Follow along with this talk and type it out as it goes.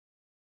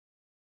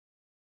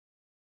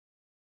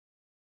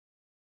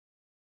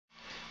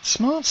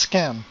Smart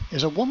Scan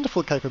is a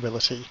wonderful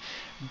capability,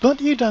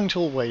 but you don't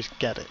always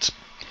get it.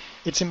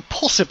 It's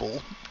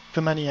impossible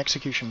for many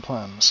execution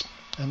plans,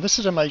 and this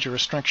is a major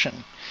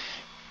restriction.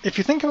 If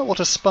you think about what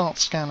a Smart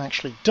Scan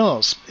actually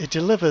does, it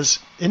delivers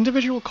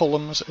individual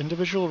columns,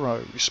 individual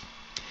rows,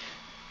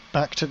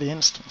 back to the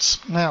instance.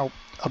 Now,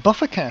 a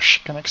buffer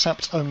cache can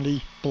accept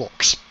only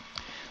blocks.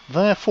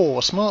 Therefore,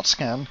 a Smart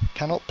Scan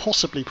cannot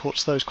possibly put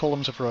those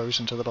columns of rows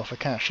into the buffer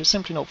cache. It's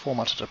simply not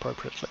formatted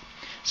appropriately.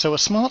 So a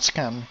Smart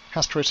Scan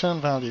has to return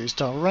values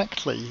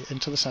directly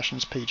into the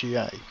session's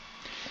PGA.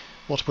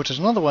 Or to put it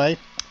another way,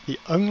 the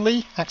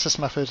only access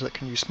method that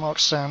can use Smart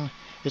Scan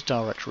is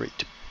direct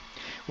read.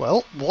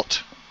 Well,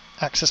 what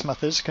access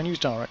methods can use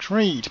direct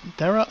read?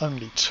 There are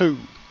only two,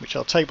 which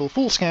are table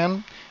full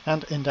scan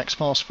and index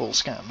fast full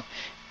scan.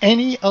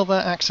 Any other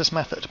access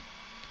method,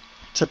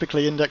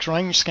 typically index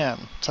range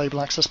scan, table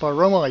access by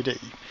row ID,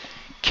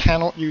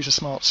 cannot use a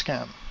Smart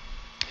Scan.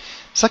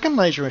 Second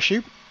major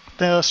issue,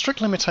 there are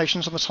strict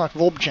limitations on the type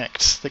of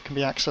objects that can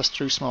be accessed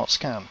through Smart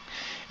Scan.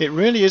 It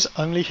really is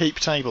only heap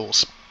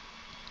tables.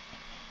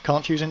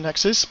 Can't use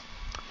indexes,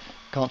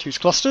 can't use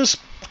clusters,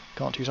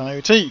 can't use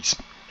IoTs,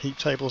 heap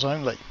tables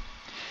only.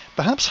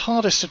 Perhaps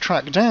hardest to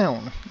track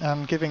down,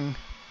 and giving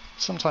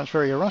sometimes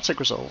very erratic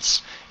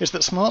results, is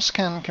that Smart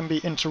Scan can be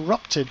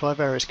interrupted by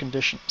various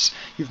conditions.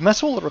 You've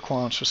met all the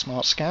requirements for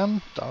Smart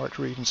Scan, direct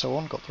read and so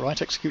on, got the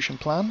right execution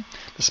plan,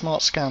 the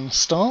Smart Scan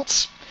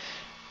starts,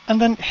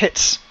 and then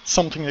hits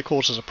something that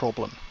causes a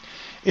problem.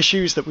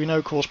 Issues that we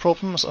know cause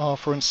problems are,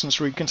 for instance,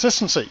 read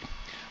consistency,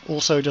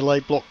 also delay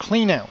block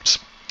cleanout,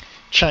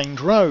 chained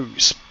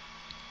rows.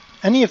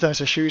 Any of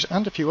those issues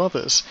and a few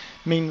others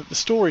mean that the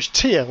storage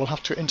tier will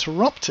have to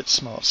interrupt its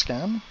Smart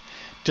Scan,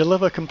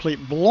 deliver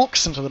complete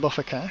blocks into the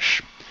buffer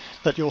cache,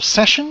 let your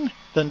session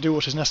then do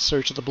what is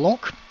necessary to the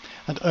block,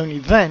 and only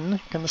then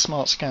can the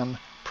Smart Scan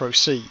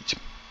proceed.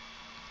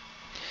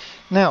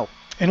 Now,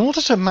 in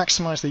order to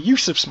maximize the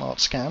use of Smart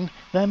Scan,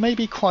 there may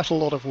be quite a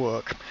lot of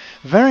work.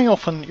 Very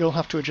often you'll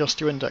have to adjust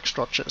your index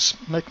structures.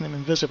 Making them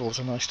invisible is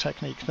a nice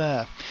technique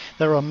there.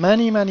 There are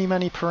many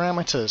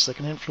parameters that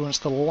can influence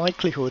the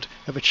likelihood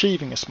of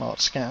achieving a Smart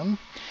Scan,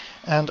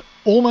 and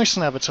almost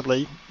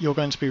inevitably you're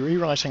going to be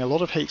rewriting a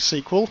lot of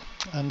SQL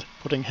and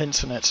putting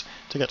hints in it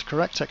to get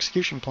correct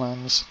execution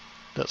plans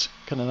that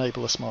can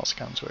enable a Smart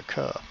Scan to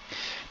occur.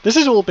 This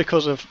is all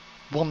because of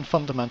one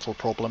fundamental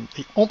problem.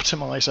 The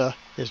optimizer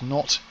is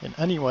not in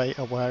any way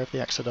aware of the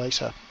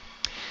Exadata.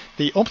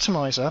 The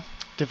optimizer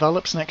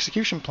develops an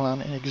execution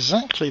plan in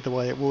exactly the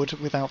way it would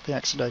without the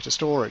Exadata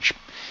storage.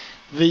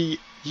 The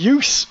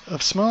use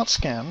of Smart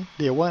Scan,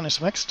 the awareness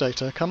of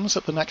Exadata, comes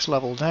at the next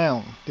level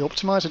down. The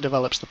optimizer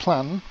develops the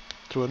plan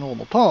through a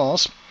normal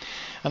parse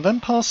and then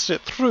passes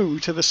it through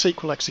to the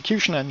SQL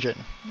execution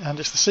engine. And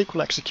it's the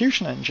SQL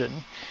execution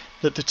engine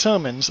that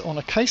determines on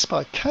a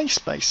case-by-case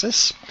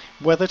basis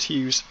whether to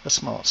use a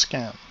Smart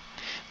Scan.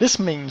 This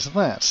means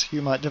that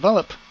you might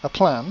develop a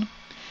plan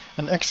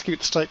and execute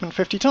the statement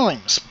 50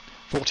 times.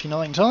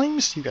 49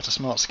 times you get a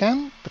Smart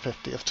Scan, the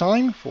 50th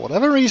time, for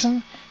whatever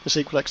reason, the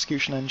SQL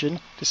execution engine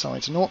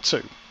decides not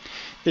to.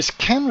 This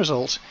can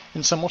result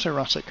in somewhat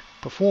erratic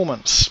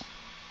performance.